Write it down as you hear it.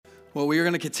Well, we are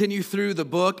going to continue through the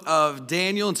book of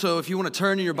Daniel, and so if you want to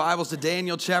turn in your Bibles to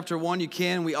Daniel chapter 1, you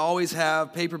can. We always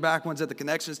have paperback ones at the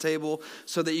connections table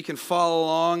so that you can follow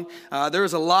along. There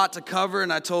is a lot to cover,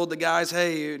 and I told the guys,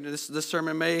 hey, this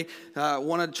sermon may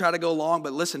want to try to go long,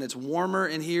 but listen, it's warmer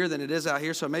in here than it is out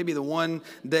here, so maybe the one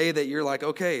day that you're like,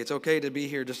 okay, it's okay to be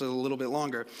here just a little bit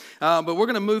longer. But we're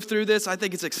going to move through this. I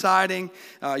think it's exciting.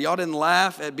 Y'all didn't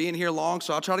laugh at being here long,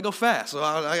 so I'll try to go fast. So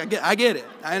I get it.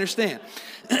 I understand.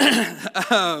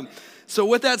 So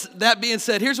with that being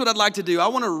said, here's what I'd like to do. I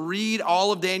want to read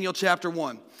all of Daniel chapter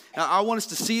 1. Now, I want us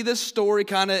to see this story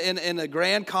kind of in a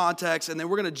grand context, and then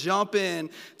we're going to jump in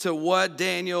to what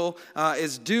Daniel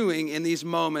is doing in these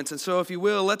moments. And so if you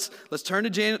will, let's turn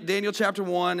to Daniel chapter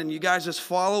 1, and you guys just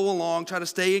follow along, try to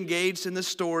stay engaged in this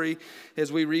story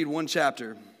as we read one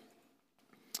chapter.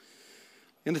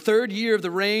 In the 3rd year of the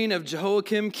reign of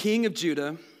Jehoiakim, king of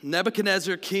Judah,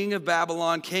 Nebuchadnezzar, king of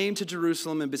Babylon, came to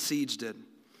Jerusalem and besieged it.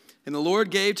 And the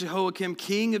Lord gave Jehoiakim,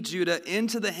 king of Judah,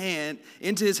 into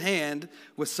his hand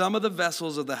with some of the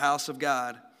vessels of the house of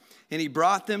God. And he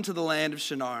brought them to the land of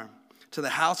Shinar, to the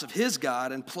house of his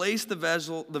God, and placed the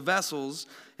vessels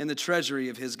in the treasury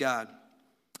of his God.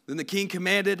 Then the king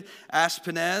commanded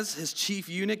Ashpenaz, his chief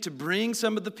eunuch, to bring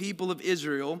some of the people of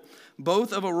Israel,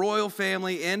 both of a royal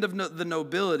family and of the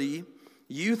nobility,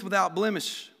 youth without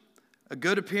blemish, a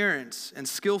good appearance, and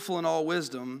skillful in all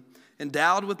wisdom,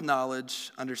 endowed with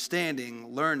knowledge,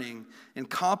 understanding, learning, and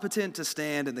competent to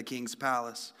stand in the king's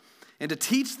palace, and to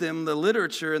teach them the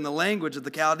literature and the language of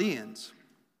the Chaldeans.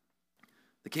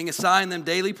 The king assigned them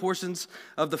daily portions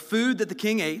of the food that the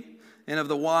king ate and of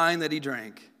the wine that he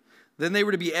drank. Then they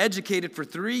were to be educated for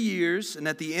 3 years, and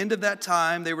at the end of that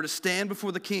time they were to stand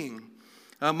before the king.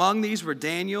 Among these were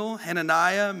Daniel,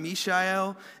 Hananiah,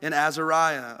 Mishael, and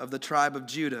Azariah of the tribe of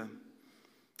Judah.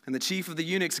 And the chief of the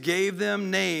eunuchs gave them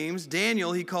names.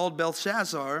 Daniel he called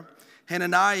Belshazzar,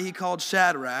 Hananiah he called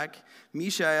Shadrach,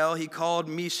 Mishael he called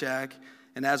Meshach,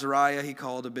 and Azariah he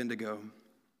called Abednego.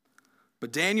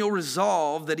 But Daniel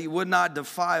resolved that he would not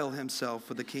defile himself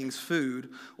with the king's food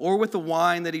or with the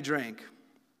wine that he drank.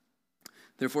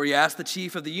 Therefore he asked the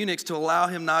chief of the eunuchs to allow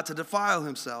him not to defile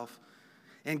himself.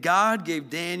 And God gave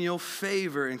Daniel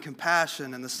favor and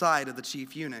compassion in the sight of the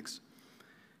chief eunuchs.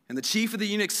 And the chief of the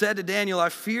eunuchs said to Daniel, I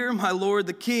fear my lord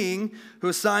the king, who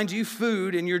assigned you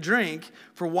food and your drink,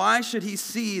 for why should he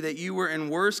see that you were in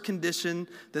worse condition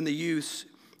than the youths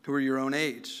who are your own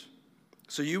age?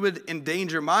 So you would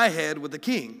endanger my head with the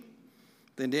king.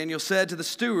 Then Daniel said to the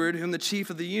steward, whom the chief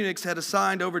of the eunuchs had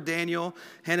assigned over Daniel,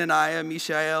 Hananiah,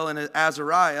 Mishael, and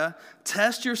Azariah,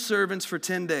 test your servants for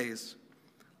 10 days.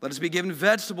 Let us be given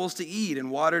vegetables to eat and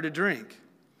water to drink.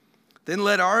 Then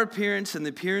let our appearance and the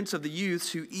appearance of the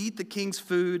youths who eat the king's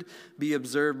food be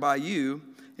observed by you,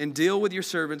 and deal with your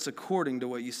servants according to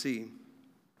what you see.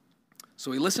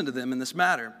 So he listened to them in this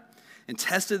matter and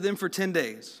tested them for 10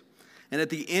 days. And at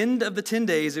the end of the 10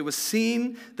 days, it was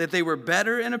seen that they were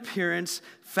better in appearance,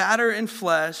 fatter in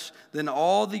flesh than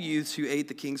all the youths who ate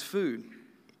the king's food.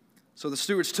 So the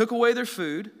stewards took away their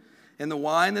food and the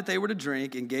wine that they were to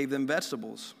drink and gave them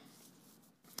vegetables.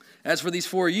 As for these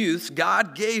 4 youths,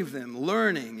 God gave them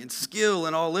learning and skill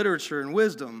in all literature and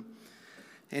wisdom.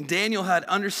 And Daniel had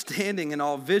understanding in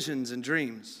all visions and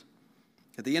dreams.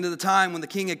 At the end of the time, when the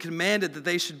king had commanded that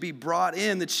they should be brought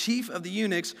in, the chief of the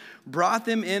eunuchs brought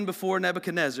them in before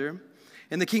Nebuchadnezzar.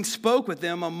 And the king spoke with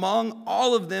them. Among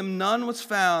all of them, none was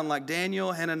found like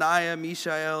Daniel, Hananiah,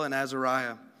 Mishael, and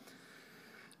Azariah.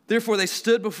 Therefore they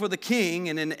stood before the king,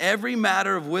 and in every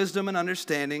matter of wisdom and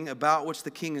understanding about which the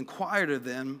king inquired of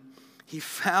them, he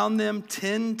found them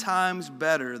 10 times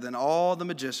better than all the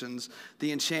magicians,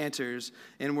 the enchanters,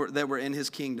 that were in his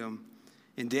kingdom.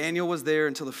 And Daniel was there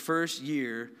until the 1st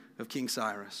year of King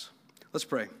Cyrus. Let's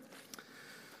pray.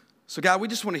 So God, we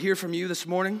just want to hear from you this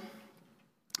morning.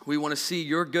 We want to see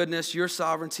your goodness, your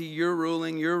sovereignty, your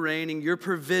ruling, your reigning, your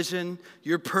provision,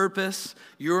 your purpose,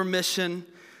 your mission,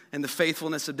 and the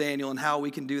faithfulness of Daniel and how we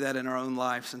can do that in our own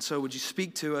lives. And so would you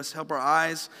speak to us, help our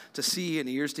eyes to see and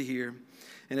ears to hear.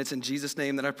 And it's in Jesus'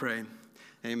 name that I pray.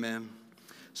 Amen.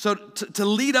 So to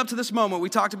lead up to this moment, we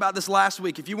talked about this last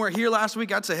week. If you weren't here last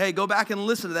week, I'd say, hey, go back and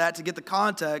listen to that to get the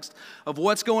context of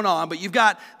what's going on. But you've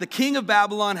got the king of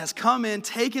Babylon has come in,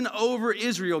 taken over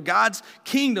Israel, God's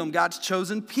kingdom, God's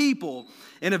chosen people.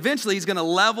 And eventually he's going to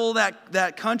level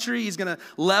that country. He's going to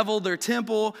level their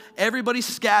temple. Everybody's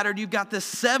scattered. You've got this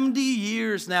 70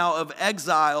 years now of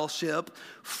exileship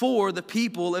for the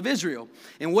people of Israel.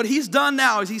 And what he's done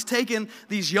now is he's taken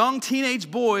these young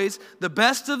teenage boys, the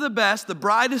best of the best, the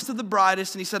brightest of the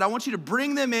brightest, and he said, I want you to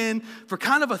bring them in for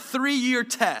kind of a 3-year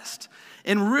test.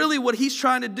 And really what he's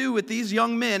trying to do with these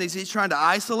young men is he's trying to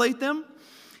isolate them.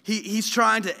 He's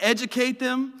trying to educate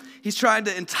them. He's trying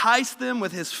to entice them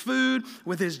with his food,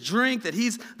 with his drink, that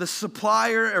he's the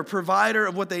supplier or provider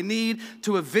of what they need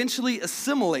to eventually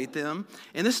assimilate them.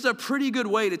 And this is a pretty good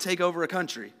way to take over a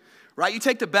country, right? You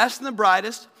take the best and the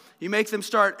brightest. You make them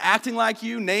start acting like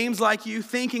you, names like you,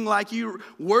 thinking like you,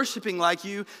 worshiping like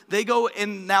you. They go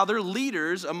and now they're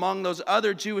leaders among those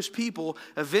other Jewish people.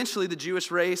 Eventually the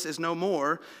Jewish race is no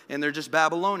more and they're just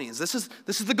Babylonians. This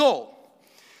is the goal.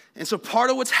 And so part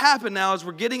of what's happened now is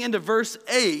we're getting into verse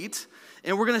 8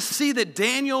 and we're going to see that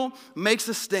Daniel makes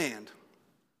a stand.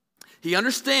 He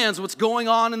understands what's going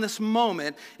on in this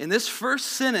moment. In this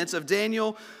first sentence of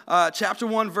Daniel chapter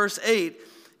 1 verse 8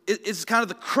 is kind of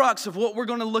the crux of what we're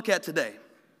going to look at today.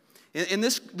 In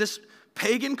this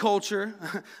pagan culture,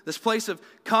 this place of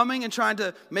coming and trying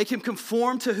to make him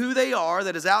conform to who they are,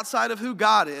 that is outside of who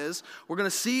God is, we're going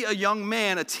to see a young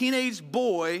man, a teenage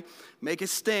boy, make a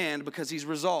stand because he's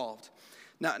resolved.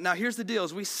 Now here's the deal.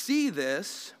 As we see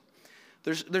this,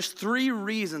 there's three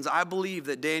reasons I believe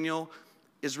that Daniel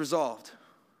is resolved.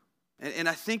 And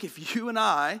I think if you and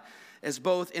I, as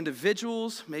both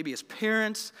individuals, maybe as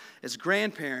parents, as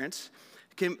grandparents,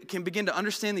 can begin to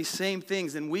understand these same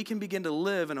things, then we can begin to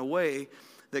live in a way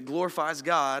that glorifies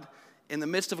God in the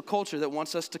midst of a culture that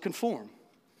wants us to conform.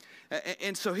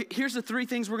 And so here's the three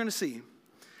things we're going to see.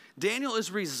 Daniel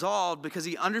is resolved because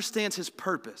he understands his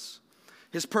purpose.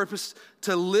 His purpose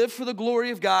to live for the glory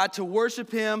of God, to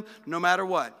worship him no matter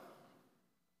what.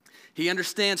 He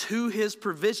understands who his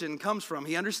provision comes from.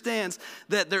 He understands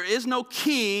that there is no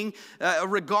king,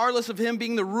 regardless of him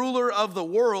being the ruler of the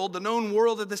world, the known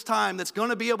world at this time, that's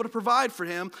going to be able to provide for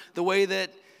him the way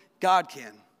that God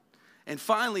can. And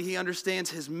finally, he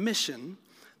understands his mission,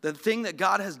 the thing that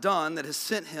God has done that has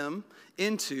sent him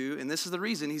into, and this is the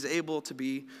reason he's able to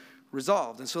be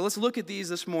resolved. And so let's look at these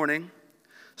this morning.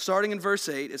 Starting in verse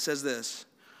 8, it says this.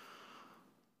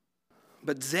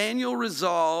 But Daniel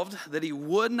resolved that he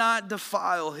would not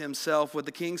defile himself with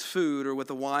the king's food or with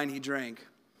the wine he drank.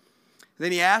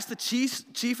 Then he asked the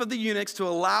chief of the eunuchs to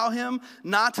allow him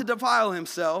not to defile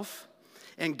himself.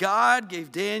 And God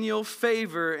gave Daniel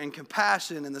favor and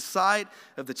compassion in the sight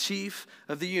of the chief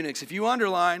of the eunuchs. If you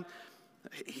underline,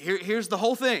 here's the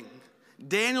whole thing.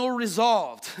 Daniel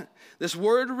resolved. This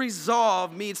word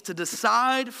resolve means to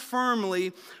decide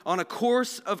firmly on a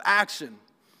course of action.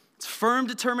 It's firm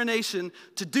determination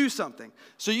to do something.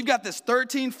 So you've got this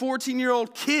 13,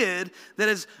 14-year-old kid that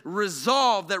is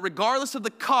resolved that regardless of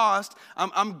the cost,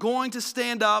 I'm going to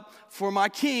stand up for my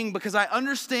king because I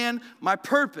understand my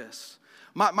purpose.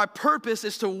 My purpose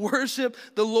is to worship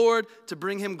the Lord, to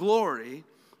bring him glory.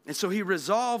 And so he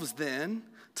resolves then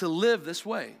to live this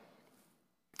way.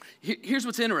 Here's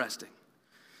what's interesting.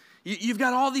 You've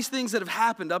got all these things that have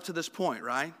happened up to this point,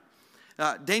 right?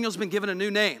 Daniel's been given a new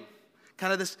name.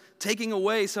 Kind of this taking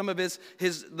away some of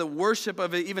the worship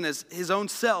of even his own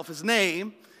self, his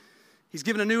name. He's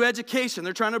given a new education.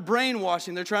 They're trying to brainwash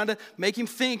him. They're trying to make him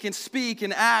think and speak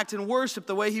and act and worship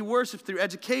the way he worships through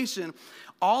education.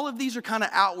 All of these are kind of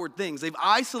outward things. They've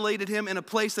isolated him in a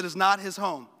place that is not his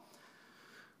home.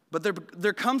 But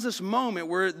there comes this moment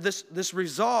where this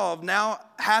resolve now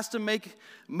has to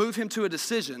move him to a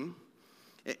decision.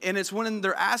 And it's when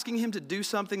they're asking him to do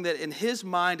something that in his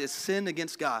mind is sin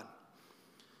against God.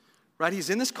 Right?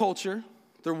 He's in this culture.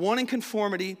 They're wanting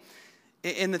conformity.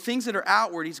 And the things that are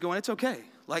outward, he's going, it's okay.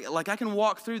 Like I can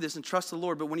walk through this and trust the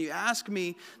Lord. But when you ask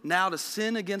me now to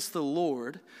sin against the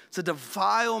Lord, to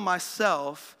defile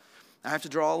myself, I have to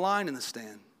draw a line in the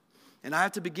sand. And I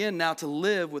have to begin now to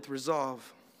live with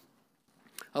resolve.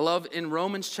 I love in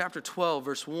Romans chapter 12,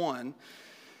 verse 1,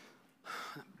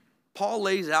 Paul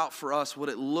lays out for us what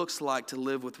it looks like to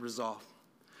live with resolve.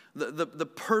 The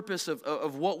purpose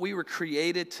of what we were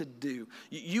created to do.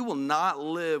 You will not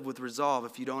live with resolve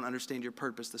if you don't understand your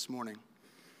purpose this morning.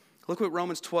 Look what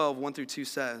Romans 12, 1 through 2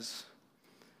 says.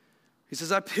 He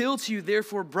says, I appeal to you,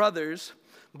 therefore, brothers,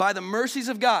 by the mercies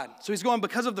of God. So he's going,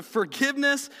 because of the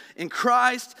forgiveness in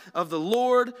Christ of the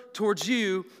Lord towards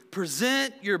you,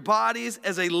 present your bodies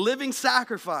as a living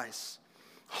sacrifice,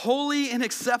 holy and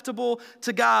acceptable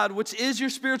to God, which is your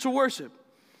spiritual worship.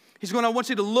 He's going, I want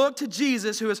you to look to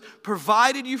Jesus who has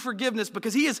provided you forgiveness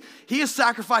because he has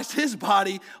sacrificed his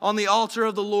body on the altar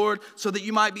of the Lord so that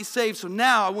you might be saved. So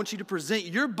now I want you to present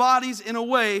your bodies in a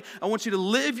way, I want you to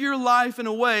live your life in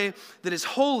a way that is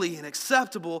holy and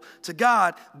acceptable to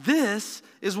God. This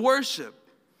is worship.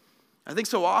 I think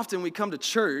so often we come to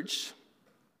church,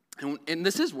 and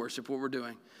this is worship, what we're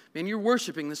doing. Man, you're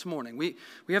worshiping this morning. We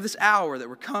have this hour that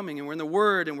we're coming and we're in the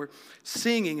Word and we're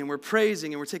singing and we're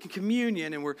praising and we're taking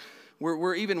communion and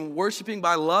we're even worshiping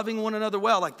by loving one another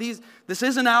well. Like this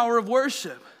is an hour of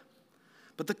worship.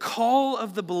 But the call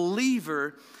of the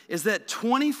believer is that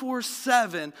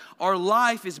 24/7 our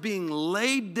life is being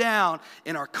laid down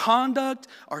in our conduct,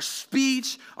 our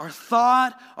speech, our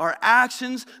thought, our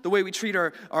actions, the way we treat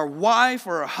our wife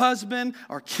or our husband,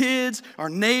 our kids, our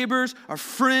neighbors, our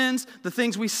friends, the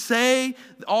things we say.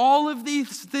 All of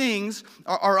these things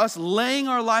are us laying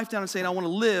our life down and saying, I want to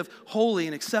live holy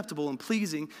and acceptable and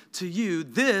pleasing to you.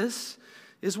 This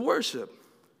is worship.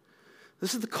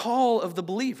 This is the call of the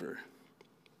believer.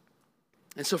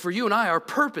 And so for you and I, our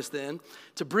purpose then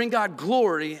to bring God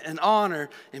glory and honor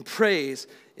and praise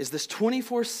is this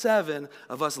 24/7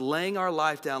 of us laying our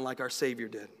life down like our Savior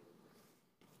did.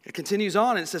 It continues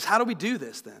on and it says, how do we do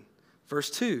this then? Verse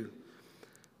 2,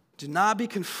 do not be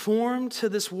conformed to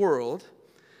this world,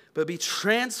 but be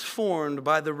transformed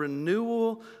by the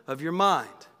renewal of your mind.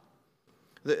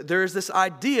 There is this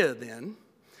idea then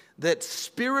that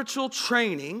spiritual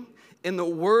training in the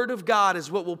Word of God is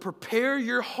what will prepare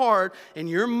your heart and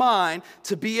your mind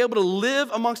to be able to live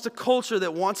amongst a culture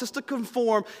that wants us to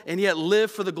conform and yet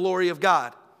live for the glory of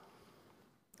God.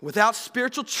 Without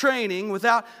spiritual training,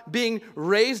 without being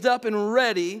raised up and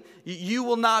ready, you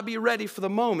will not be ready for the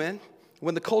moment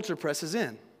when the culture presses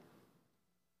in.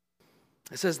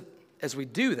 It says, as we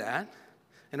do that,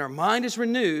 and our mind is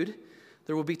renewed,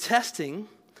 there will be testing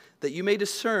that you may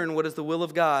discern what is the will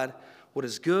of God, what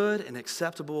is good and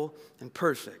acceptable and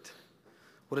perfect.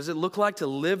 What does it look like to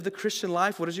live the Christian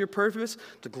life? What is your purpose?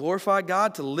 To glorify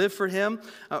God, to live for Him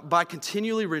by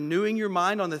continually renewing your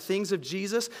mind on the things of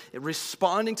Jesus, and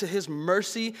responding to His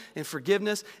mercy and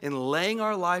forgiveness, and laying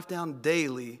our life down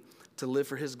daily to live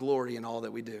for His glory in all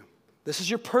that we do. This is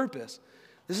your purpose.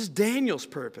 This is Daniel's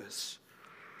purpose.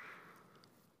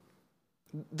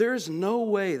 There is no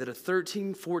way that a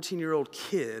 13, 14-year-old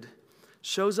kid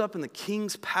shows up in the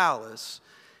king's palace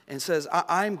and says,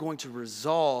 I'm going to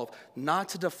resolve not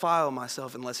to defile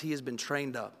myself unless he has been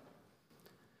trained up.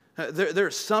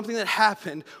 There's something that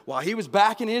happened while he was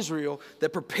back in Israel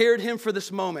that prepared him for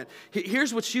this moment.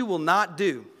 Here's what you will not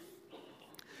do.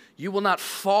 You will not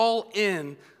fall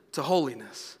into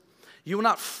holiness. You will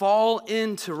not fall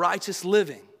into righteous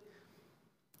living.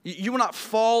 You will not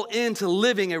fall into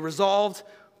living a resolved,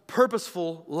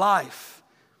 purposeful life.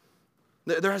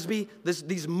 There has to be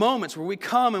these moments where we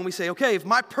come and we say, okay, if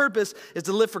my purpose is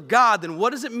to live for God, then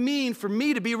what does it mean for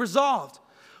me to be resolved?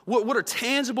 What are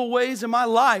tangible ways in my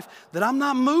life that I'm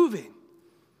not moving?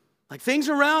 Like things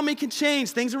around me can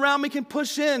change, things around me can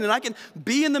push in, and I can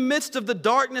be in the midst of the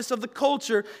darkness of the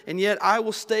culture, and yet I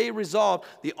will stay resolved.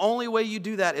 The only way you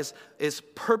do that is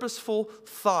purposeful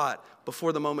thought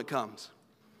before the moment comes.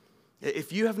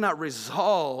 If you have not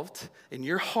resolved in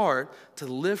your heart to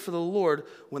live for the Lord,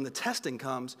 when the testing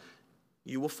comes,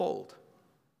 you will fold.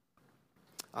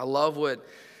 I love what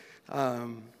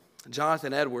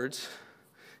Jonathan Edwards,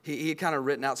 he had kind of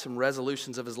written out some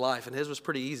resolutions of his life, and his was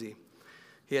pretty easy.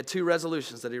 He had 2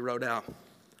 resolutions that he wrote out.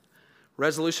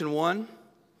 Resolution 1,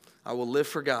 I will live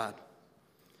for God.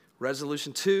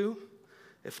 Resolution 2,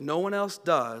 if no one else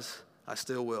does, I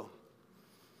still will.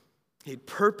 He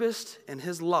purposed in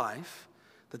his life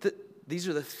that these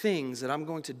are the things that I'm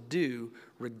going to do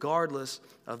regardless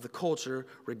of the culture,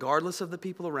 regardless of the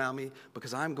people around me,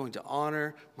 because I'm going to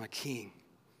honor my King.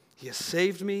 He has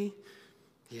saved me,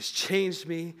 He has changed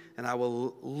me, and I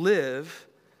will live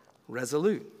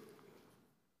resolute.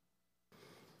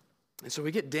 And so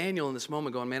we get Daniel in this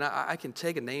moment going, man, I can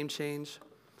take a name change.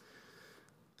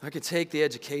 I can take the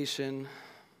education.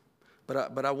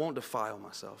 But I won't defile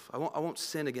myself. I won't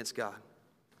sin against God.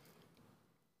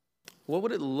 What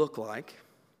would it look like,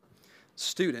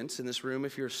 students in this room,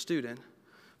 if you're a student,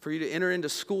 for you to enter into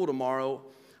school tomorrow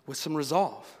with some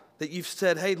resolve? That you've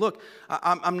said, hey, look,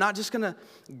 I'm not just going to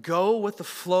go with the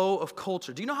flow of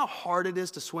culture. Do you know how hard it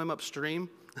is to swim upstream?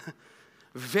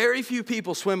 Very few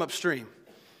people swim upstream.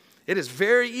 It is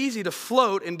very easy to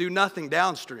float and do nothing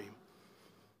downstream.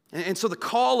 And so the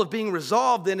call of being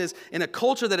resolved then is in a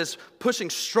culture that is pushing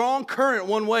strong current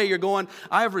one way, you're going,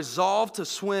 I have resolved to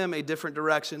swim a different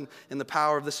direction in the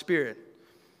power of the Spirit.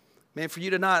 Man, for you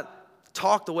to not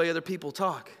talk the way other people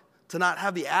talk, to not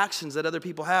have the actions that other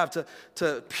people have,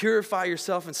 to purify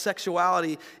yourself in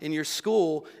sexuality in your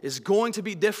school is going to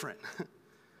be different.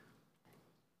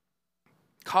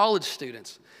 College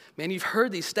students, man, you've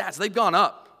heard these stats. They've gone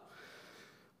up.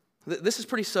 This is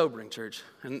pretty sobering, church.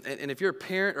 And if you're a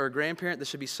parent or a grandparent, this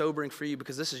should be sobering for you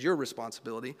because this is your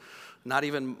responsibility, not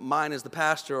even mine as the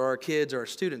pastor or our kids or our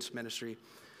students' ministry.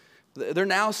 They're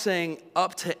now saying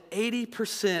up to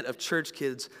 80% of church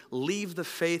kids leave the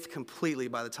faith completely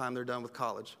by the time they're done with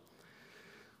college.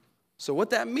 So what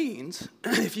that means,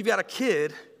 if you've got a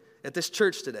kid at this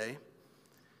church today,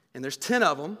 and there's 10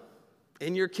 of them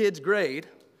in your kid's grade,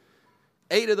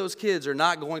 8 of those kids are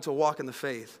not going to walk in the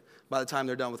faith by the time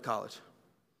they're done with college.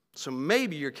 So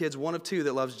maybe your kid's one of 2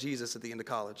 that loves Jesus at the end of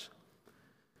college.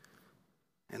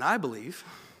 And I believe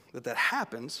that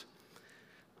happens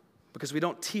because we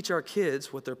don't teach our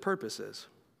kids what their purpose is.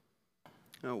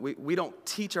 We don't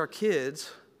teach our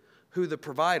kids who the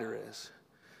provider is.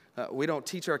 We don't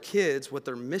teach our kids what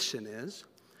their mission is.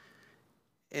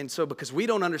 And so because we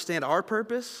don't understand our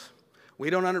purpose, we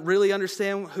don't really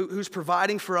understand who's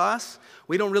providing for us,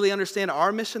 we don't really understand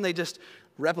our mission, they just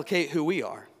replicate who we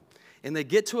are. And they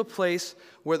get to a place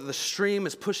where the stream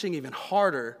is pushing even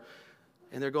harder,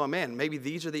 and they're going, man, maybe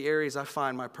these are the areas I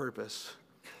find my purpose.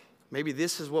 Maybe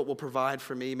this is what will provide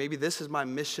for me. Maybe this is my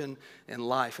mission in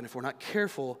life. And if we're not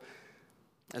careful,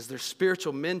 as their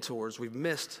spiritual mentors, we've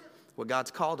missed what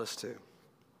God's called us to.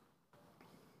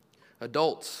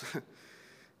 Adults,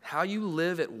 how you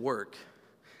live at work,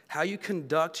 how you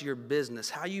conduct your business,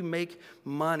 how you make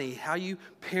money, how you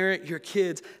parent your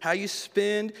kids, how you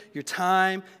spend your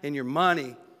time and your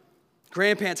money.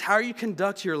 Grandparents, how you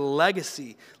conduct your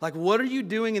legacy. Like, what are you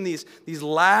doing in these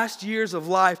last years of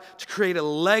life to create a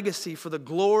legacy for the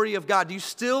glory of God? Do you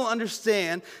still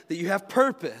understand that you have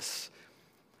purpose,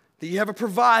 that you have a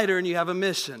provider and you have a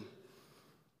mission?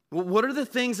 What are the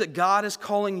things that God is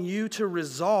calling you to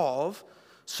resolve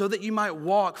so that you might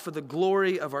walk for the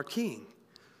glory of our King?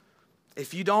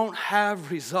 If you don't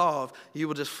have resolve, you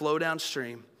will just flow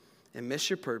downstream and miss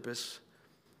your purpose.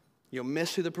 You'll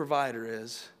miss who the provider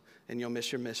is, and you'll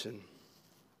miss your mission.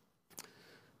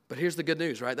 But here's the good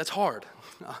news, right? That's hard.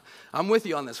 I'm with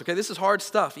you on this, okay? This is hard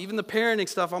stuff. Even the parenting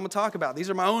stuff I'm going to talk about. These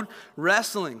are my own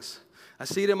wrestlings. I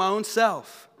see it in my own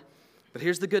self. But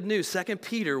here's the good news. 2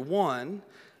 Peter 1,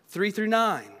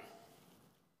 3-9.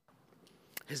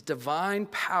 His divine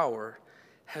power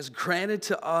has granted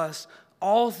to us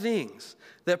all things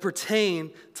that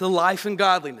pertain to life and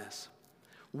godliness.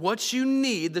 What you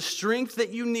need, the strength that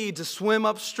you need to swim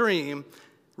upstream,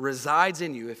 resides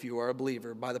in you if you are a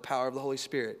believer by the power of the Holy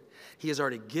Spirit. He has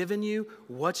already given you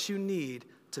what you need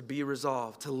to be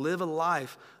resolved, to live a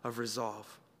life of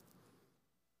resolve.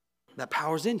 That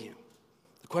power's in you.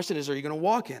 The question is, are you going to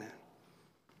walk in it?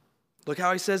 Look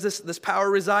how he says this power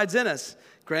resides in us.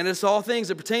 Granted us all things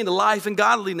that pertain to life and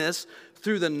godliness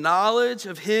through the knowledge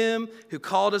of him who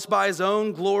called us by his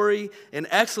own glory and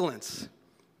excellence,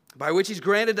 by which he's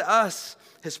granted to us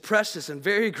his precious and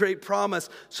very great promise,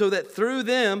 so that through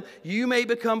them you may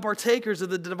become partakers of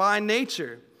the divine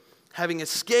nature, having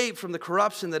escaped from the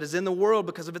corruption that is in the world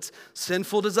because of its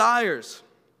sinful desires.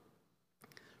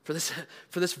 For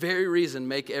this very reason,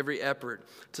 make every effort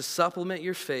to supplement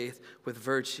your faith with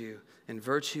virtue, and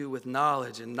virtue with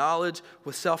knowledge, and knowledge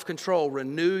with self-control.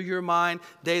 Renew your mind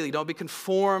daily. Don't be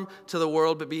conformed to the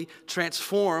world, but be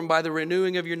transformed by the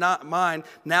renewing of your mind.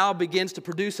 Now begins to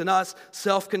produce in us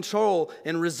self-control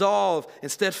and resolve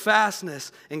and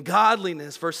steadfastness and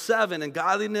godliness. Verse 7, and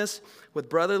godliness with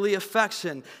brotherly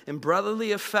affection, and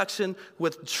brotherly affection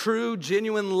with true,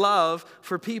 genuine love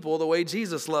for people, the way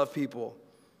Jesus loved people.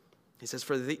 He says,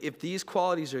 if these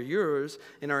qualities are yours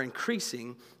and are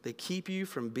increasing, they keep you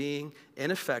from being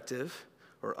ineffective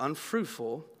or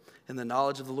unfruitful in the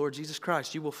knowledge of the Lord Jesus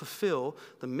Christ. You will fulfill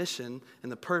the mission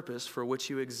and the purpose for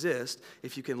which you exist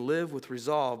if you can live with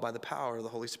resolve by the power of the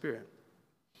Holy Spirit.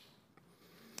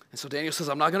 And so Daniel says,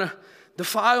 I'm not going to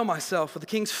defile myself with the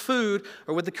king's food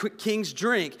or with the king's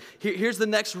drink. Here's the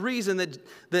next reason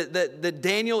that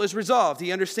Daniel is resolved.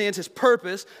 He understands his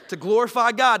purpose to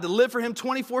glorify God, to live for him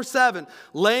 24/7,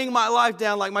 laying my life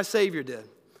down like my Savior did.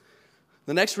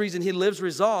 The next reason he lives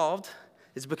resolved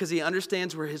is because he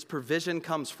understands where his provision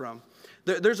comes from.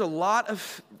 There's a lot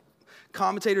of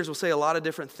commentators will say a lot of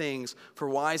different things for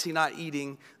why is he not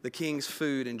eating the king's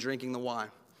food and drinking the wine.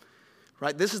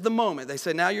 Right? This is the moment. They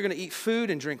say, now you're going to eat food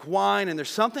and drink wine, and there's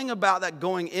something about that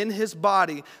going in his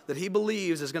body that he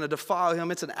believes is going to defile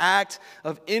him. It's an act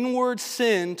of inward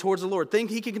sin towards the Lord. Thing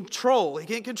he can control. He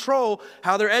can't control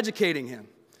how they're educating him.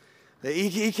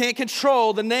 He can't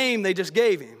control the name they just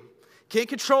gave him. He can't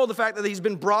control the fact that he's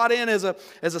been brought in as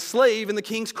a slave in the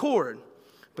king's court.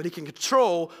 But he can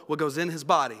control what goes in his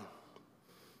body.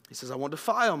 He says, I won't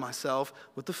defile myself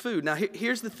with the food. Now,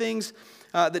 here's the things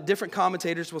that different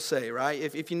commentators will say, right?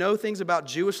 If you know things about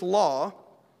Jewish law,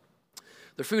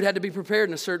 their food had to be prepared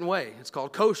in a certain way. It's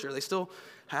called kosher. They still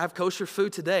have kosher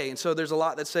food today. And so there's a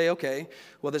lot that say, okay,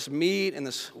 well, this meat and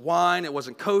this wine, it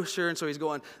wasn't kosher. And so he's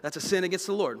going, that's a sin against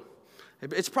the Lord.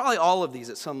 It's probably all of these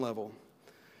at some level.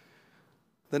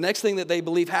 The next thing that they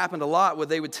believe happened a lot was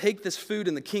they would take this food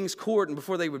in the king's court, and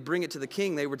before they would bring it to the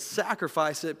king, they would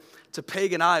sacrifice it to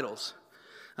pagan idols.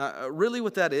 Really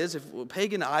what that is, if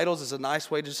pagan idols is a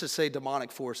nice way just to say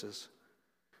demonic forces.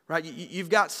 Right? You've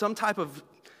got some type of,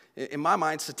 in my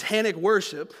mind, satanic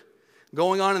worship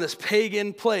going on in this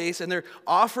pagan place, and they're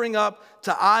offering up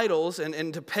to idols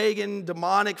and to pagan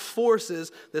demonic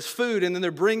forces this food, and then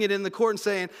they're bringing it in the court and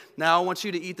saying, now I want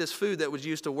you to eat this food that was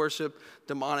used to worship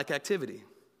demonic activity.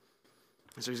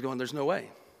 And so he's going, there's no way.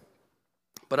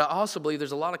 But I also believe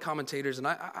there's a lot of commentators, and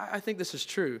I think this is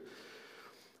true.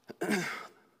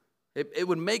 It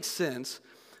would make sense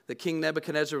that King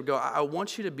Nebuchadnezzar would go, I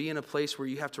want you to be in a place where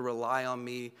you have to rely on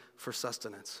me for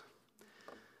sustenance.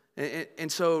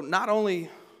 And so not only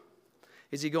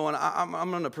is he going,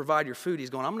 I'm going to provide your food, he's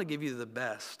going, I'm going to give you the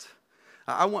best.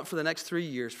 I want for the next 3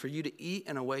 years for you to eat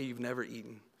in a way you've never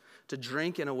eaten, to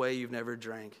drink in a way you've never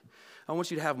drank. I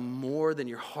want you to have more than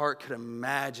your heart could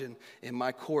imagine in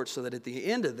my court, so that at the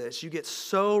end of this, you get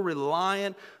so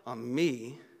reliant on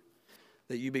me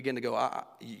that you begin to go,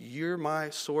 you're my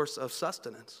source of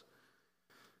sustenance.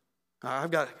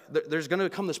 There's going to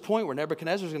come this point where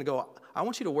Nebuchadnezzar is going to go, I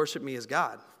want you to worship me as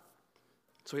God.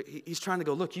 So he's trying to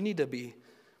go, look, you need to be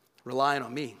relying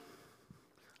on me.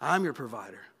 I'm your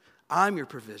provider. I'm your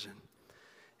provision.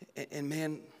 And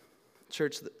man,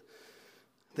 church,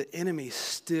 the enemy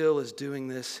still is doing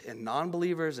this in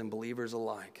non-believers and believers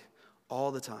alike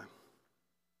all the time.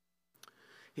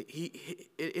 It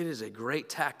is a great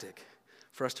tactic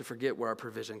for us to forget where our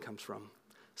provision comes from.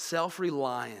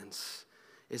 Self-reliance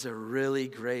is a really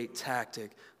great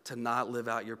tactic to not live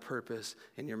out your purpose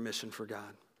and your mission for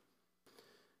God.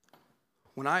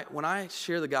 When I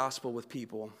share the gospel with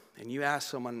people and you ask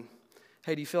someone,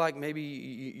 hey, do you feel like maybe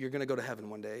you're going to go to heaven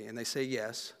one day? And they say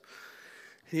yes.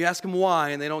 And you ask them why,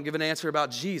 and they don't give an answer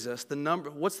about Jesus.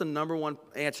 What's the number one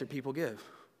answer people give?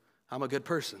 I'm a good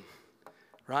person,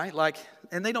 right?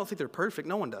 And they don't think they're perfect.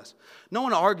 No one does. No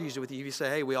one argues with you if you say,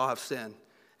 hey, we all have sin.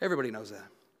 Everybody knows that.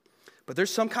 But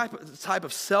there's some type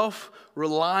of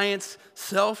self-reliance,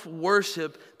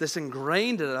 self-worship that's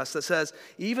ingrained in us that says,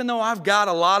 even though I've got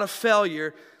a lot of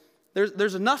failure,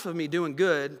 there's enough of me doing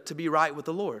good to be right with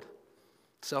the Lord.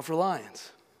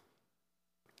 Self-reliance.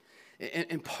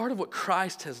 And part of what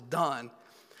Christ has done,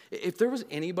 if there was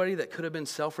anybody that could have been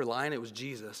self-reliant, it was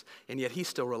Jesus, and yet he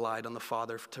still relied on the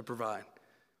Father to provide.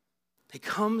 He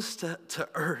comes to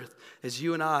earth as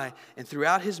you and I, and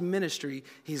throughout his ministry,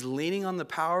 he's leaning on the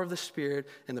power of the Spirit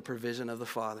and the provision of the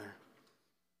Father.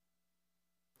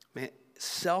 Man,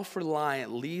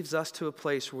 self-reliant leaves us to a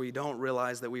place where we don't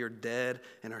realize that we are dead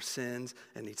in our sins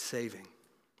and need saving.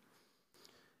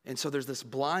 And so there's this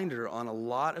blinder on a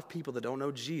lot of people that don't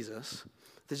know Jesus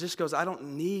that just goes, I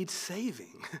don't need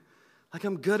saving. Like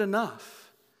I'm good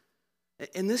enough.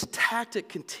 And this tactic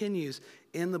continues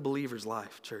in the believer's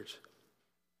life, church.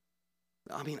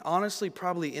 I mean, honestly,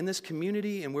 probably in this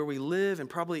community and where we live, and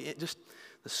probably just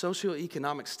the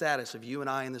socioeconomic status of you and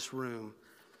I in this room,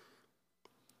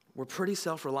 we're pretty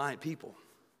self-reliant people.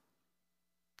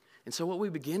 And so what we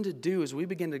begin to do is we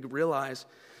begin to realize,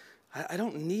 I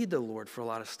don't need the Lord for a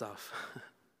lot of stuff.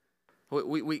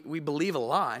 We believe a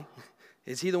lie.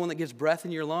 Is he the one that gives breath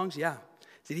in your lungs? Yeah.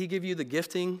 Did he give you the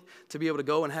gifting to be able to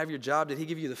go and have your job? Did he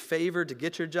give you the favor to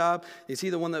get your job? Is he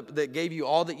the one that gave you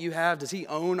all that you have? Does he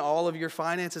own all of your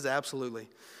finances? Absolutely.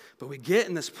 But we get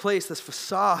in this place, this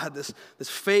facade, this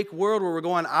fake world where we're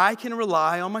going, I can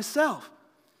rely on myself.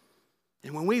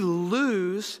 And when we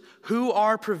lose who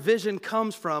our provision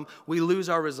comes from, we lose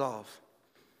our resolve.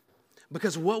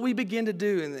 Because what we begin to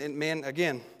do, and man,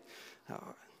 again,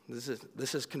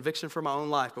 this is conviction for my own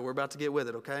life, but we're about to get with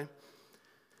it, okay?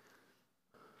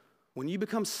 When you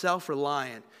become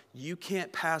self-reliant, you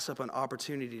can't pass up an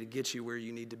opportunity to get you where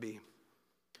you need to be.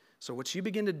 So what you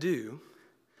begin to do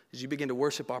is you begin to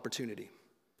worship opportunity.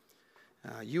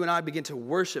 You and I begin to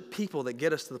worship people that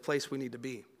get us to the place we need to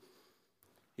be.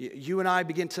 You and I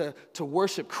begin to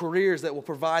worship careers that will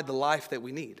provide the life that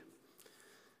we need.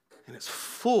 And it's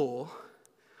full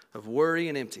of worry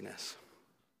and emptiness.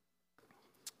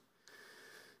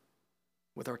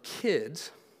 With our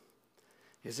kids,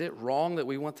 is it wrong that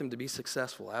we want them to be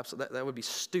successful? Absolutely. That would be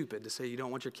stupid to say you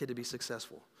don't want your kid to be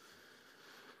successful.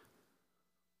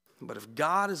 But if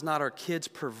God is not our kid's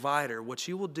provider, what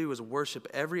you will do is worship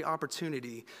every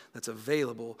opportunity that's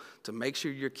available to make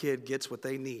sure your kid gets what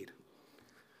they need.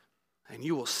 And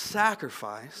you will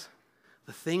sacrifice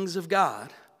the things of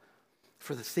God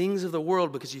for the things of the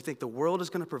world because you think the world is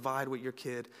going to provide what your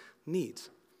kid needs.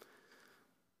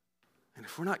 And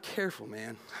if we're not careful,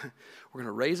 man, we're going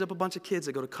to raise up a bunch of kids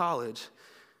that go to college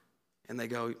and they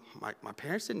go, my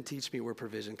parents didn't teach me where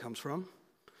provision comes from.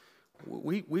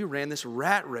 We ran this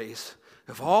rat race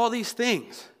of all these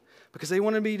things because they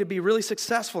wanted me to be really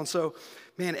successful. And so,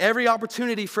 man, every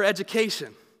opportunity for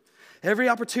education, every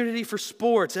opportunity for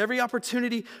sports, every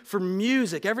opportunity for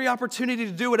music, every opportunity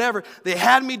to do whatever, they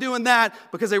had me doing that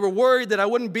because they were worried that I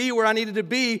wouldn't be where I needed to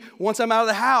be once I'm out of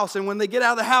the house. And when they get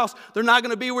out of the house, they're not going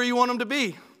to be where you want them to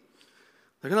be.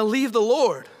 They're going to leave the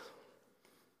Lord.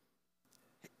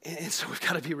 And so we've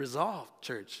got to be resolved,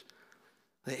 church.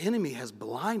 The enemy has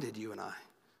blinded you and I.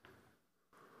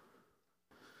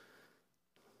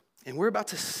 And we're about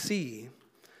to see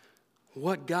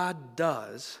what God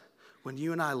does when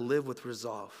you and I live with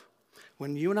resolve.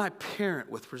 When you and I parent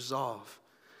with resolve.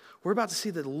 We're about to see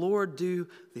the Lord do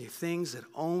the things that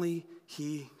only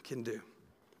He can do.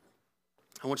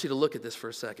 I want you to look at this for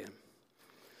a second.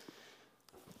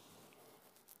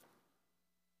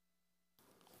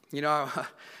 You know,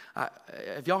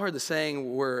 have y'all heard the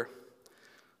saying, we're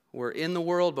in the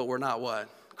world, but we're not what?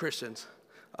 Christians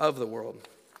of the world.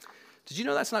 Did you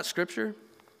know that's not Scripture?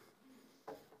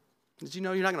 Did you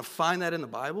know you're not going to find that in the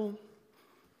Bible?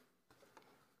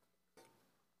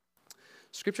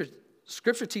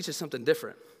 Scripture teaches something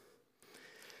different.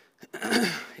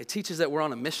 It teaches that we're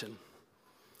on a mission.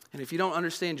 And if you don't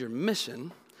understand your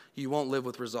mission, you won't live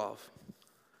with resolve.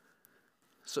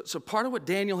 So part of what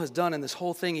Daniel has done in this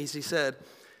whole thing is he said,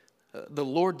 the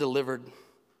Lord delivered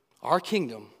our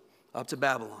kingdom up to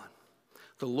Babylon.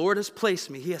 The Lord has placed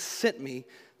me. He has sent me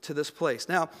to this place.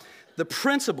 Now, the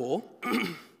principle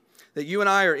that you and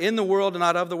I are in the world and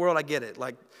not of the world, I get it.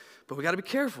 But we got to be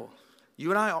careful. You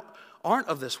and I aren't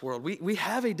of this world. We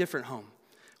have a different home.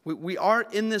 We are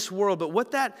in this world. But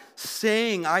what that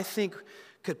saying, I think,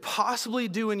 could possibly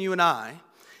do in you and I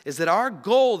is that our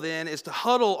goal then is to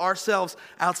huddle ourselves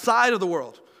outside of the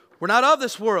world. We're not of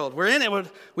this world. We're in it.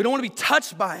 We don't want to be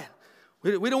touched by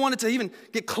it. We don't want it to even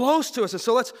get close to us. And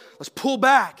so let's pull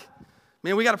back.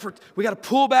 Man, we got to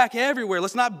pull back everywhere.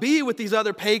 Let's not be with these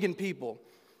other pagan people.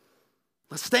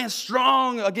 Let's stand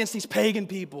strong against these pagan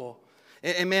people.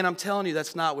 And man, I'm telling you,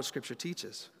 that's not what Scripture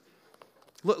teaches.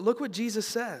 Look what Jesus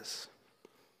says.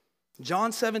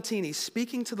 John 17, he's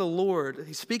speaking to the Lord,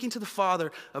 he's speaking to the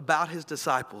Father about his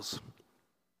disciples.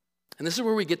 And this is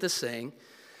where we get this saying,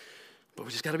 but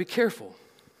we just got to be careful.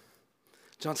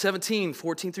 John 17,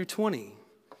 14 through 20.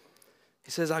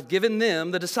 He says, I've given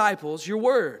them, the disciples, your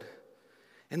word.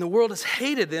 And the world has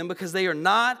hated them because they are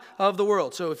not of the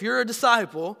world. So if you're a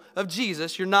disciple of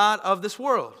Jesus, you're not of this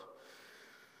world.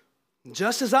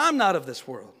 Just as I'm not of this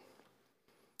world.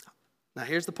 Now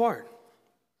here's the part.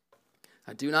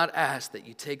 I do not ask that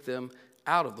you take them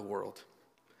out of the world,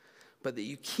 but that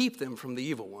you keep them from the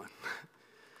evil one.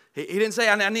 He didn't say,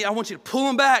 I want you to pull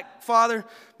them back, Father.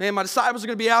 Man, my disciples are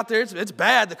going to be out there. It's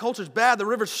bad. The culture's bad. The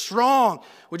river's strong.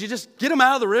 Would you just get them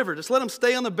out of the river? Just let them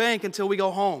stay on the bank until we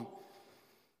go home.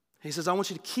 He says, I want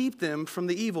you to keep them from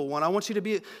the evil one. I want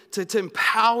you to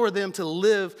empower them to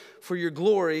live for your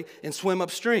glory and swim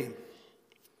upstream.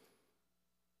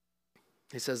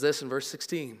 He says this in verse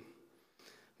 16.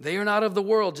 They are not of the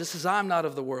world, just as I'm not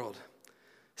of the world.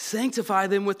 Sanctify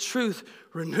them with truth.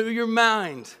 Renew your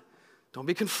mind. Don't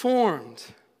be conformed.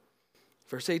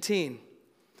 Verse 18.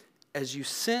 As you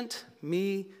sent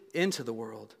me into the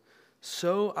world,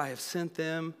 so I have sent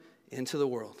them into the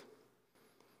world.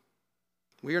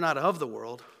 We are not of the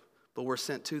world, but we're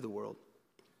sent to the world.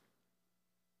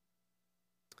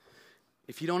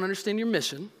 If you don't understand your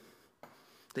mission,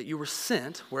 that you were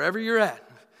sent wherever you're at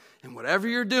and whatever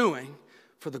you're doing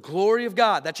for the glory of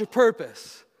God, that's your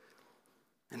purpose.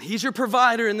 And He's your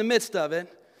provider in the midst of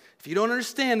it. If you don't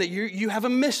understand that you have a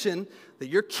mission, that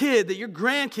your kid, that your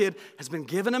grandkid has been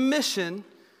given a mission,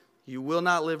 you will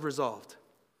not live resolved.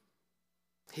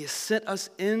 He has sent us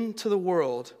into the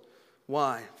world.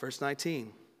 Why? Verse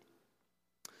 19.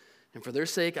 And for their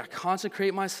sake I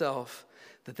consecrate myself,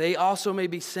 that they also may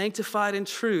be sanctified in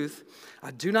truth. I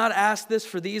do not ask this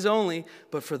for these only,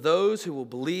 but for those who will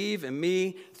believe in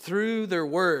me through their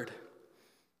word.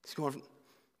 He's going,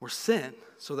 we're sent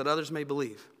so that others may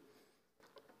believe.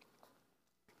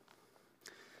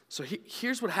 So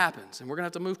here's what happens, and we're going to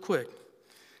have to move quick.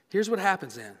 Here's what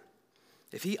happens then.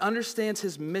 If he understands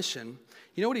his mission,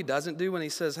 you know what he doesn't do when he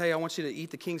says, hey, I want you to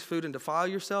eat the king's food and defile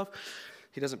yourself?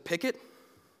 He doesn't pick it.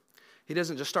 He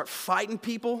doesn't just start fighting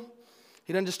people.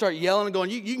 He doesn't just start yelling and going,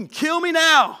 you can kill me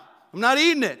now. I'm not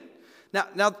eating it.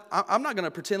 Now I'm not going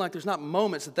to pretend like there's not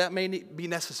moments that may be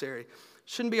necessary.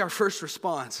 Shouldn't be our first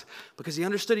response because he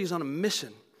understood he was on a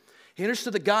mission. He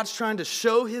understood that God's trying to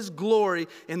show his glory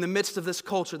in the midst of this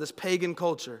culture, this pagan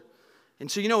culture. And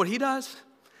so you know what he does?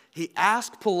 He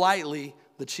asks politely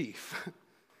the chief.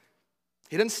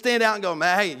 He doesn't stand out and go,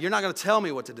 man, hey, you're not going to tell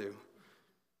me what to do.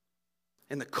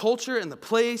 In the culture, in the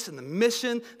place, in the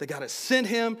mission that God has sent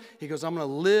him, he goes, I'm going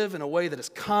to live in a way that is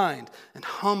kind and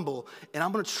humble, and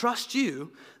I'm going to trust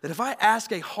you that if I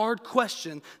ask a hard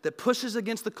question that pushes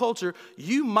against the culture,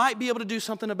 you might be able to do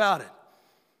something about it.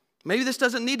 Maybe this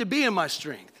doesn't need to be in my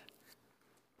strength.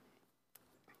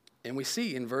 And we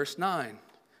see in verse 9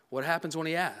 what happens when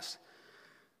he asks.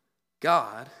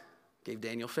 God gave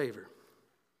Daniel favor.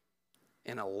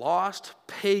 And a lost,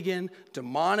 pagan,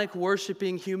 demonic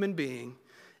worshiping human being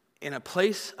in a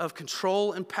place of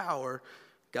control and power,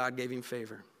 God gave him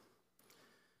favor.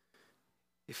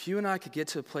 If you and I could get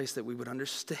to a place that we would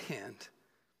understand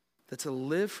that to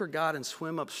live for God and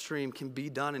swim upstream can be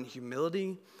done in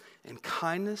humility and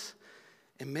kindness,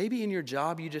 and maybe in your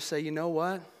job you just say, you know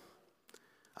what?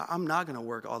 I'm not going to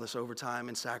work all this overtime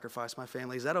and sacrifice my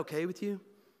family. Is that okay with you?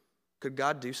 Could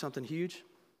God do something huge?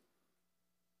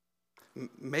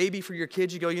 Maybe for your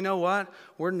kids, you go, you know what?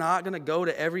 We're not going to go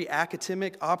to every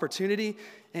academic opportunity.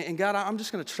 And God, I'm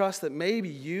just going to trust that maybe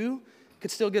you could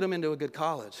still get them into a good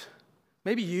college.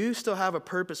 Maybe you still have a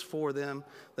purpose for them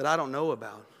that I don't know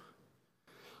about.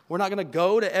 We're not going to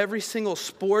go to every single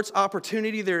sports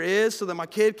opportunity there is so that my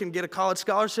kid can get a college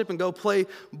scholarship and go play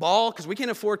ball because we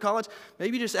can't afford college.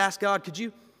 Maybe just ask God, could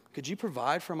you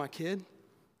provide for my kid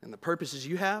and the purposes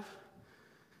you have?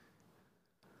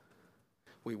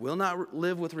 We will not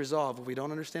live with resolve if we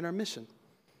don't understand our mission.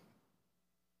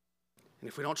 And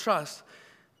if we don't trust,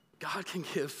 God can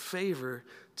give favor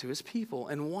to his people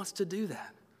and wants to do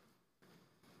that.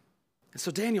 And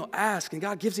so Daniel asks, and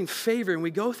God gives him favor, and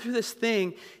we go through this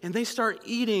thing, and they start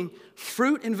eating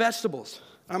fruit and vegetables.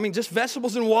 I mean, just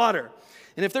vegetables and water.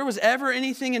 And if there was ever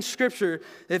anything in Scripture,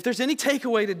 if there's any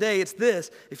takeaway today, it's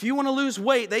this. If you want to lose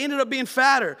weight, they ended up being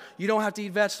fatter. You don't have to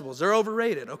eat vegetables. They're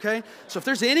overrated, okay? So if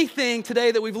there's anything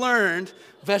today that we've learned,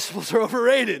 vegetables are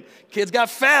overrated. Kids got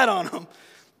fat on them.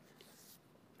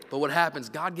 But what happens?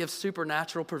 God gives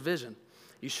supernatural provision.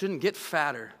 You shouldn't get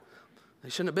fatter. You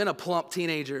shouldn't have been a plump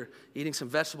teenager eating some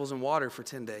vegetables and water for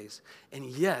 10 days. And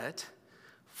yet,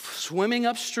 swimming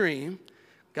upstream,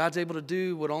 God's able to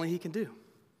do what only he can do.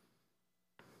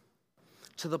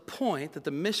 To the point that the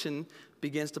mission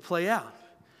begins to play out.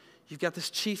 You've got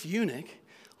this chief eunuch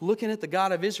looking at the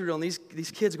God of Israel and these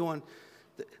kids going,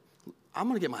 I'm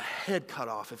going to get my head cut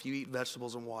off if you eat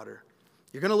vegetables and water.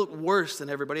 You're going to look worse than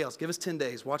everybody else. Give us 10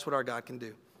 days. Watch what our God can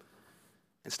do.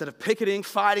 Instead of picketing,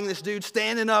 fighting this dude,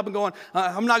 standing up and going,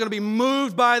 I'm not going to be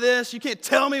moved by this. You can't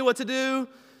tell me what to do.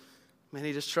 Man,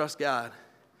 he just trusts God.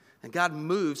 And God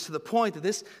moves to the point that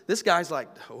this guy's like,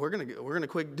 we're gonna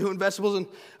quit doing vegetables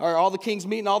or all the king's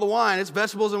meat and all the wine. It's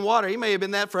vegetables and water. He may have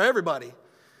been that for everybody.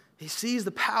 He sees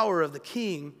the power of the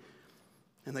king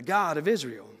and the God of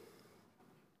Israel.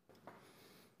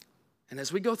 And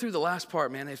as we go through the last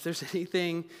part, man, if there's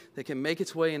anything that can make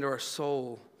its way into our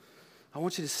soul, I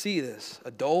want you to see this.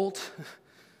 Adult,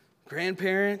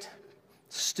 grandparent,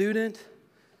 student.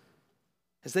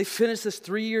 As they finish this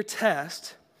 3-year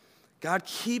test, God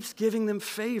keeps giving them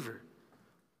favor.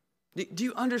 Do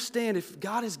you understand if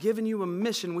God has given you a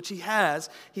mission, which he has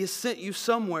sent you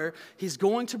somewhere, he's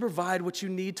going to provide what you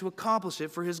need to accomplish it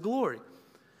for his glory.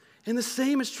 And the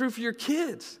same is true for your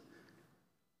kids.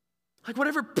 Like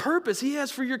whatever purpose he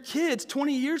has for your kids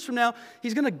 20 years from now,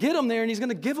 he's going to get them there and he's going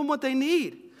to give them what they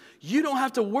need. You don't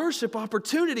have to worship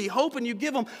opportunity hoping you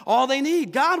give them all they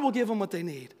need. God will give them what they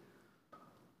need.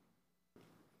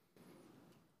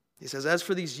 He says, as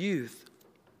for these youth,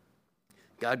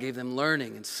 God gave them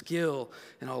learning and skill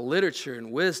and all literature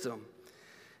and wisdom.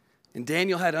 And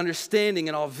Daniel had understanding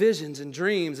in all visions and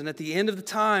dreams. And at the end of the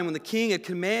time, when the king had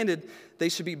commanded they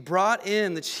should be brought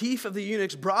in, the chief of the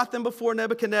eunuchs brought them before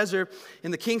Nebuchadnezzar,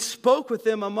 and the king spoke with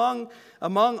them among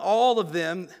all of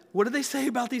them. What did they say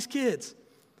about these kids?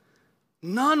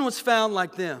 None was found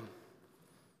like them.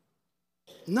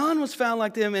 None was found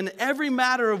like them. In every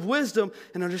matter of wisdom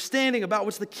and understanding about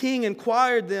which the king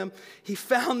inquired them, he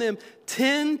found them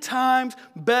 10 times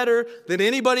better than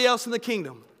anybody else in the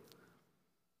kingdom.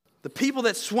 The people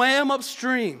that swam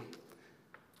upstream,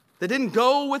 that didn't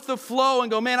go with the flow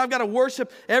and go, man, I've got to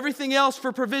worship everything else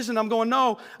for provision. I'm going,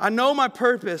 no, I know my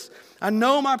purpose. I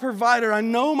know my provider. I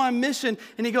know my mission.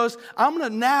 And he goes, I'm going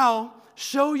to now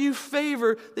show you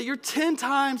favor that you're 10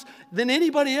 times than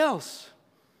anybody else.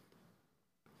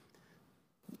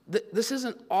 This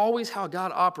isn't always how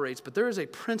God operates, but there is a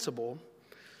principle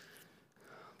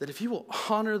that if you will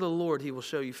honor the Lord, he will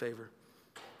show you favor.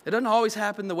 It doesn't always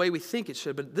happen the way we think it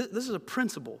should, but this is a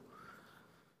principle.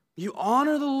 You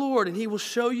honor the Lord and he will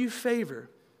show you favor.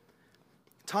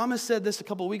 Thomas said this a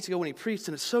couple of weeks ago when he preached,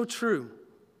 and it's so true.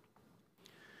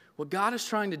 What God is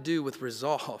trying to do with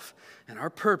resolve and our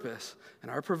purpose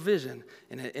and our provision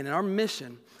and our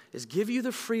mission is give you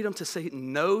the freedom to say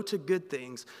no to good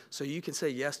things so you can say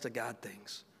yes to God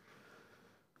things.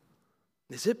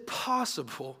 Is it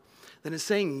possible that in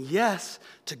saying yes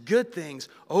to good things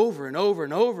over and over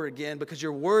and over again because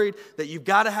you're worried that you've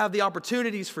got to have the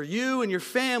opportunities for you and your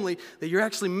family, that you're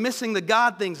actually missing the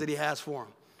God things that he has for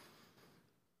them?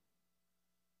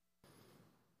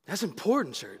 That's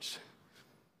important, church.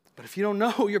 But if you don't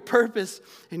know your purpose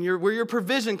and where your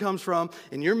provision comes from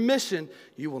and your mission,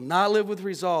 you will not live with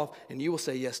resolve and you will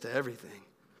say yes to everything,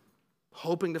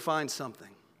 hoping to find something.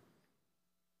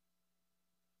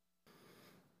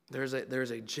 There's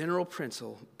a general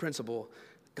principle.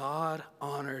 God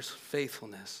honors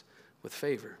faithfulness with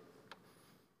favor.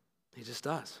 He just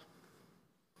does.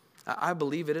 I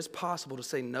believe it is possible to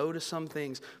say no to some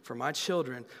things for my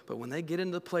children, but when they get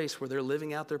into the place where they're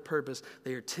living out their purpose,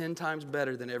 they are 10 times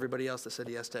better than everybody else that said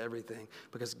yes to everything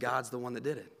because God's the one that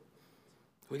did it.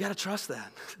 We got to trust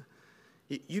that.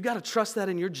 You got to trust that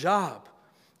in your job.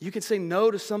 You can say no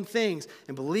to some things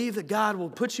and believe that God will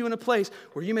put you in a place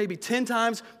where you may be 10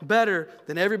 times better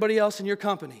than everybody else in your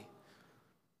company.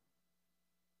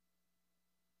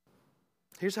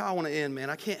 Here's how I want to end,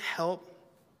 man. I can't help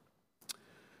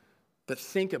but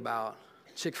think about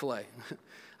Chick-fil-A.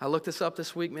 I looked this up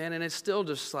this week, man, and it's still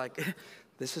just like,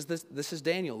 this is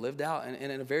Daniel lived out and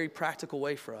in a very practical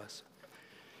way for us.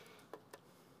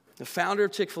 The founder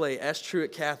of Chick-fil-A, S.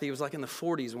 Truett Cathy, was like in the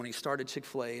 40s when he started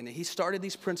Chick-fil-A, and he started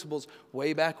these principles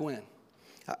way back when.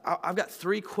 I've got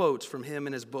 3 quotes from him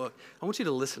in his book. I want you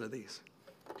to listen to these.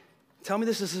 Tell me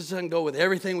this doesn't go with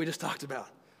everything we just talked about.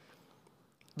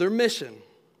 Their mission: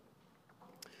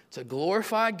 to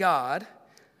glorify God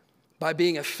by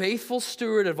being a faithful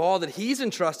steward of all that he's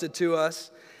entrusted to us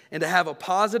and to have a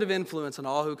positive influence on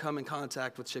all who come in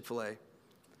contact with Chick-fil-A.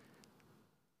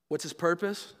 What's his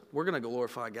purpose? We're going to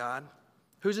glorify God.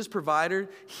 Who's his provider?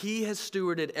 He has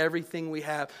stewarded everything we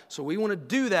have. So we want to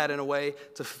do that in a way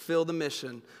to fulfill the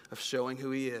mission of showing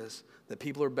who he is, that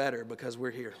people are better because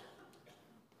we're here.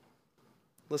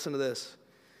 Listen to this.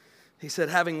 He said,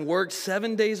 having worked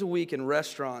 7 days a week in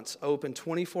restaurants open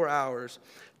 24 hours,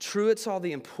 Truett saw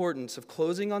the importance of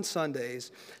closing on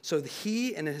Sundays so that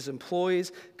he and his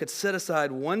employees could set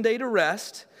aside one day to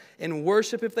rest and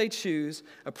worship if they choose,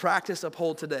 a practice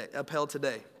upheld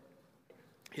today.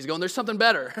 He's going, there's something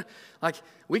better. Like,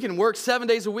 we can work 7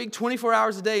 days a week, 24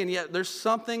 hours a day, and yet there's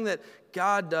something that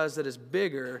God does that is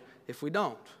bigger if we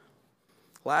don't.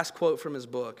 Last quote from his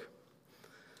book.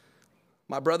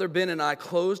 My brother Ben and I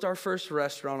closed our first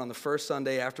restaurant on the first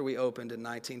Sunday after we opened in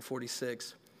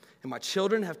 1946. And my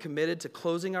children have committed to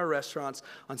closing our restaurants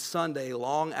on Sunday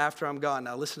long after I'm gone.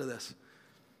 Now listen to this.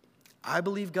 I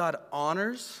believe God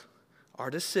honors our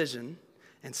decision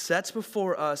and sets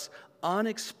before us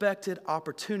unexpected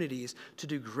opportunities to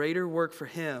do greater work for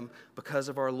him because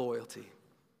of our loyalty.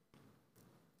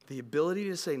 The ability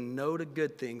to say no to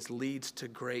good things leads to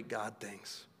great God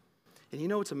things. And you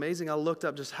know what's amazing? I looked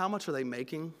up just how much are they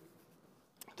making.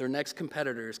 Their next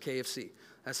competitor is KFC.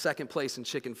 That's second place in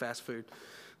chicken fast food.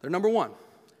 They're number 1.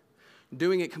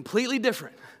 Doing it completely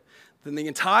different than the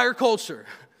entire culture.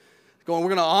 Going, we're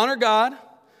going to honor God.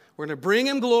 We're going to bring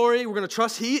him glory. We're going to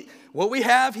trust what we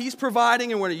have, he's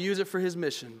providing, and we're going to use it for his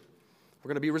mission. We're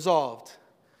going to be resolved.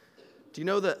 Do you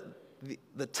know the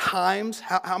times,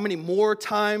 how much more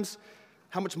times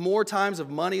of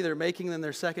money they're making than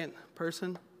their second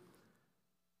person?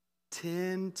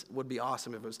 10 would be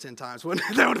awesome if it was 10 times, wouldn't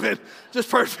it? That would have been just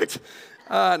perfect.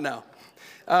 No.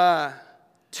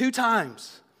 2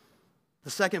 times the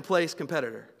second place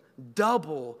competitor.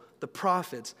 Double the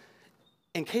profits.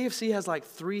 And KFC has like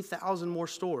 3,000 more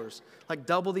stores, like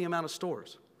double the amount of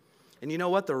stores. And you know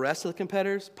what? The rest of the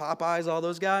competitors, Popeyes, all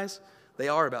those guys, they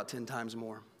are about 10 times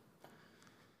more.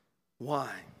 Why?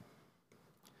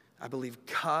 I believe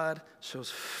God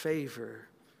shows favor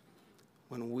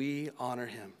when we honor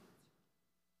him.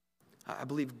 I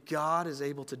believe God is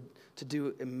able to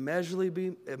do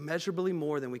immeasurably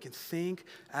more than we can think,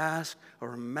 ask,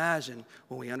 or imagine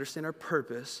when we understand our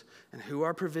purpose and who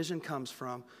our provision comes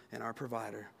from and our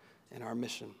provider and our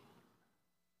mission.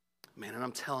 Man, and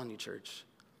I'm telling you, church,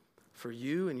 for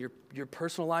you and your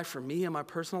personal life, for me and my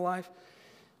personal life,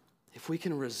 if we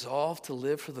can resolve to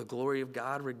live for the glory of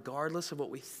God, regardless of what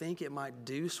we think it might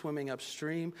do swimming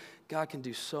upstream, God can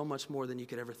do so much more than you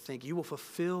could ever think. You will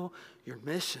fulfill your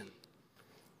mission.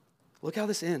 Look how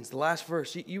this ends, the last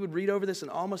verse. You would read over this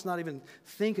and almost not even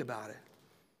think about it.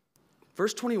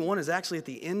 Verse 21 is actually at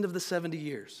the end of the 70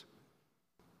 years.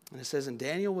 And it says, and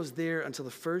Daniel was there until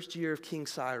the first year of King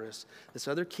Cyrus. This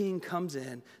other king comes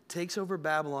in, takes over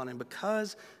Babylon, and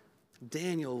because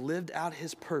Daniel lived out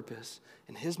his purpose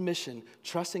and his mission,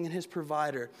 trusting in his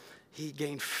provider, he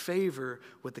gained favor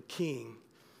with the king.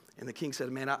 And the king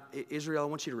said, man, Israel, I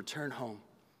want you to return home.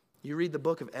 You read the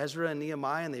book of Ezra and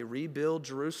Nehemiah, and they rebuild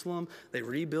Jerusalem. They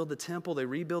rebuild the temple. They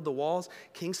rebuild the walls.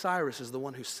 King Cyrus is the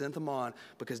one who sent them on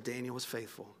because Daniel was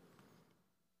faithful.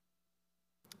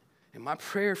 And my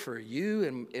prayer for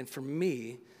you and for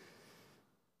me,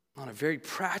 on a very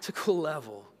practical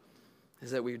level,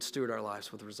 is that we would steward our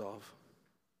lives with resolve.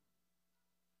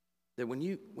 That when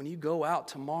you go out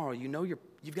tomorrow, you know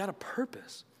you've got a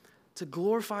purpose to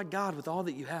glorify God with all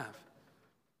that you have.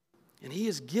 And he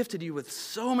has gifted you with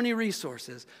so many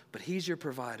resources, but he's your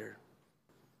provider.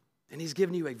 And he's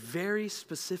given you a very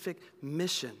specific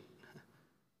mission.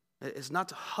 It's not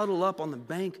to huddle up on the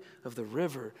bank of the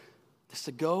river. It's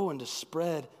to go and to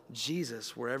spread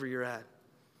Jesus wherever you're at.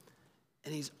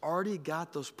 And he's already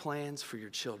got those plans for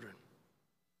your children.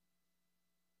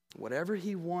 Whatever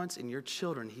he wants in your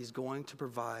children, he's going to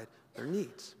provide their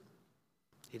needs.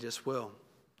 He just will.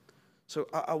 So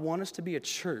I want us to be a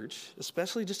church,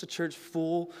 especially just a church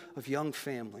full of young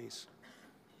families,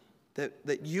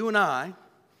 that you and I,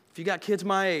 if you got kids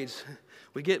my age,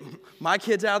 we get my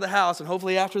kids out of the house, and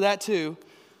hopefully after that too,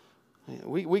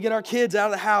 we get our kids out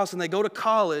of the house and they go to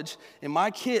college, and I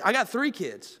got 3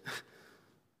 kids.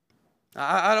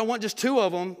 I don't want just 2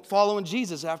 of them following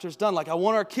Jesus after it's done. Like, I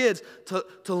want our kids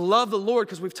to love the Lord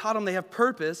because we've taught them they have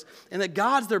purpose and that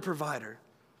God's their provider.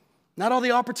 Not all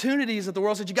the opportunities that the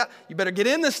world said, you better get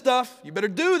in this stuff. You better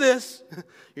do this.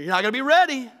 You're not going to be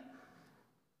ready.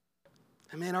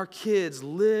 And man, our kids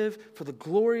live for the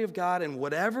glory of God in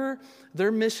whatever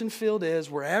their mission field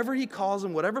is, wherever he calls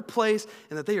them, whatever place,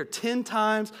 and that they are 10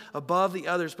 times above the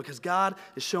others because God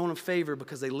is showing them favor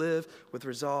because they live with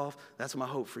resolve. That's my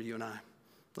hope for you and I.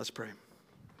 Let's pray.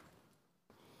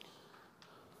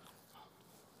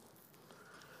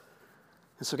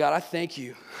 And so God, I thank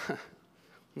you.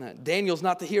 Daniel's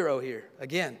not the hero here.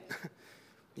 Again,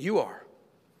 you are.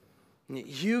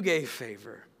 You gave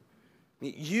favor.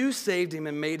 You saved him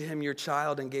and made him your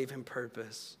child and gave him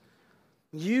purpose.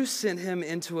 You sent him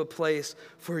into a place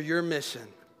for your mission.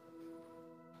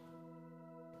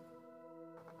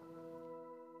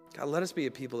 God, let us be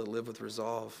a people that live with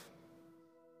resolve.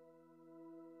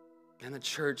 And the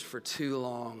church for too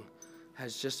long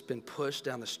has just been pushed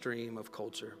down the stream of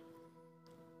culture.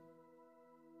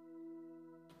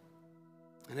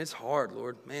 And it's hard,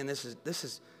 Lord. Man, this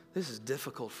is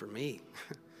difficult for me.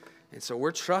 And so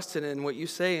we're trusting in what you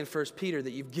say in 1 Peter,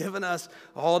 that you've given us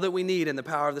all that we need in the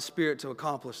power of the Spirit to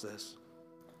accomplish this.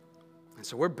 And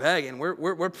so we're begging,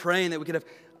 we're praying that we could have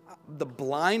the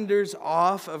blinders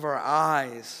off of our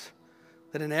eyes,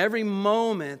 that in every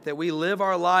moment that we live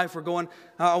our life, we're going,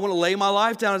 I want to lay my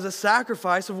life down as a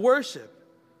sacrifice of worship.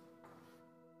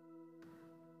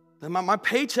 That my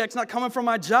paycheck's not coming from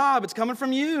my job, it's coming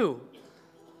from you.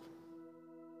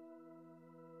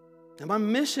 And my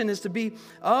mission is to be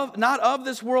not of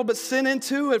this world, but sent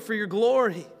into it for your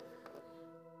glory.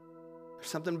 There's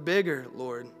something bigger,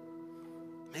 Lord.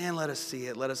 Man, let us see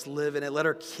it. Let us live in it. Let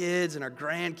our kids and our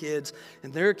grandkids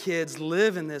and their kids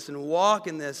live in this and walk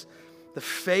in this, the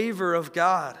favor of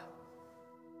God.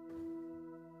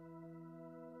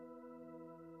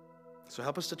 So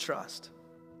help us to trust.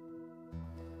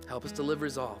 Help us to live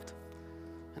resolved.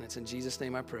 And it's in Jesus'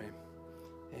 name I pray.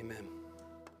 Amen.